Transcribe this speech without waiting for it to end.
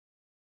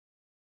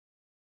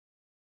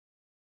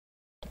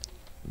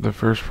The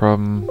first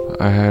problem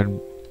I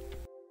had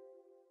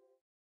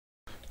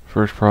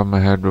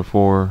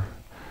before,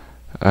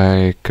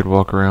 I could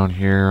walk around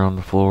here on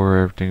the floor,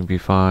 everything would be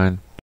fine.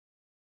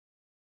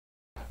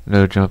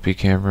 No jumpy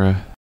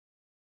camera.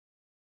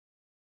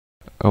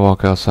 I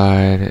walk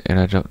outside and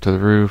I jump to the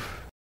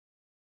roof,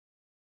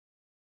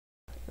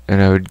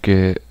 and I would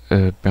get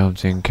a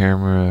bouncing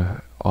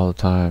camera all the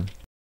time.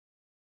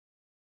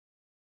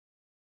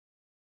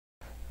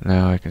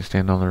 Now I can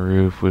stand on the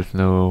roof with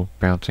no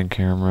bouncing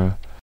camera.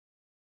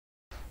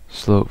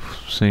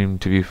 Slopes seem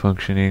to be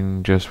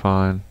functioning just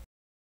fine.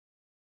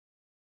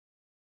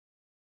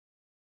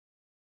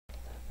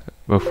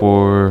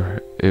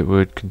 Before, it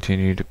would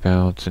continue to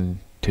bounce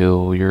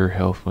until your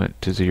health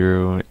went to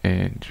 0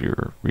 and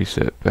you're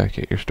reset back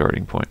at your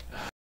starting point.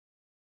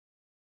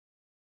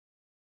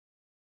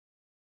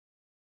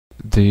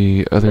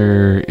 The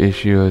other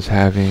issue I was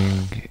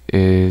having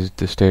is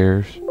the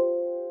stairs.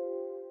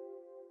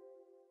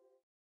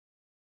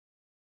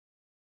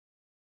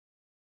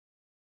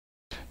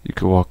 You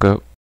could walk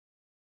up,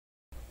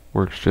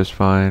 works just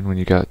fine. When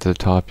you got to the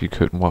top, you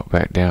couldn't walk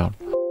back down.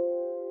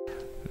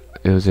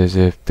 It was as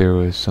if there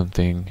was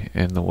something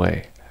in the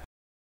way.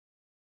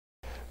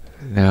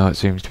 Now it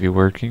seems to be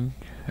working.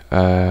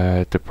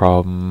 The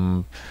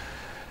problem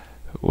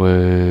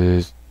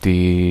was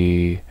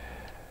the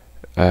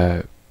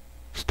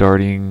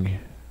starting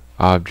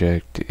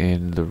object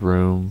in the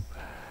room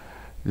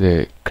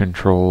that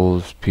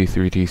controls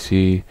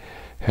P3DC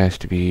has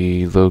to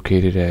be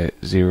located at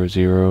 0,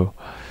 0.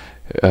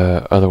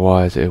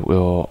 Otherwise it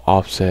will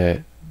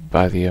offset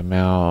by the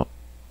amount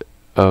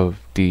of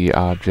the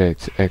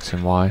objects X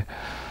and Y.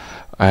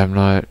 I am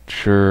not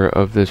sure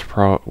of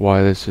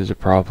why this is a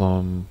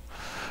problem,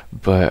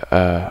 but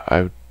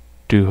I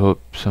do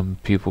hope some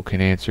people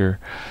can answer.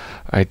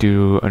 I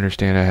do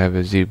understand I have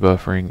a Z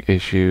buffering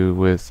issue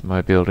with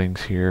my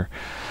buildings here.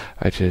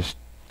 I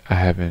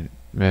haven't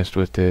messed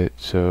with it,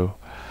 so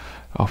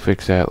I'll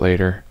fix that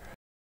later.